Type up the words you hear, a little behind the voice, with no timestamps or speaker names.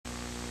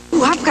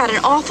got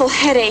an awful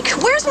headache.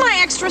 Where's my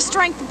extra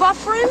strength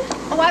Bufferin?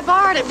 Oh, I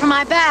borrowed it from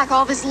my back,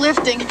 all this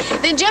lifting.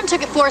 Then Jim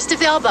took it for a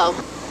stiff elbow.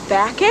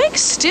 Backache?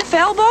 Stiff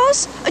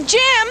elbows?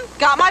 Jim,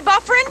 got my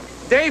Bufferin?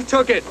 Dave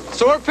took it.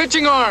 Sore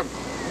pitching arm.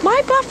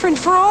 My Bufferin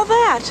for all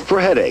that.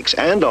 For headaches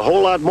and a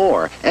whole lot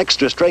more,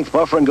 Extra Strength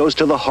Bufferin goes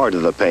to the heart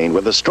of the pain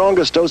with the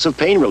strongest dose of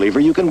pain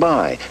reliever you can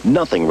buy.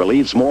 Nothing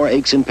relieves more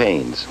aches and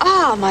pains.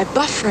 Ah, my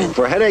Bufferin.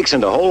 For headaches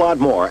and a whole lot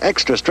more,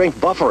 Extra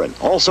Strength Bufferin,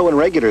 also in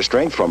regular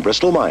strength from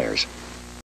Bristol Myers.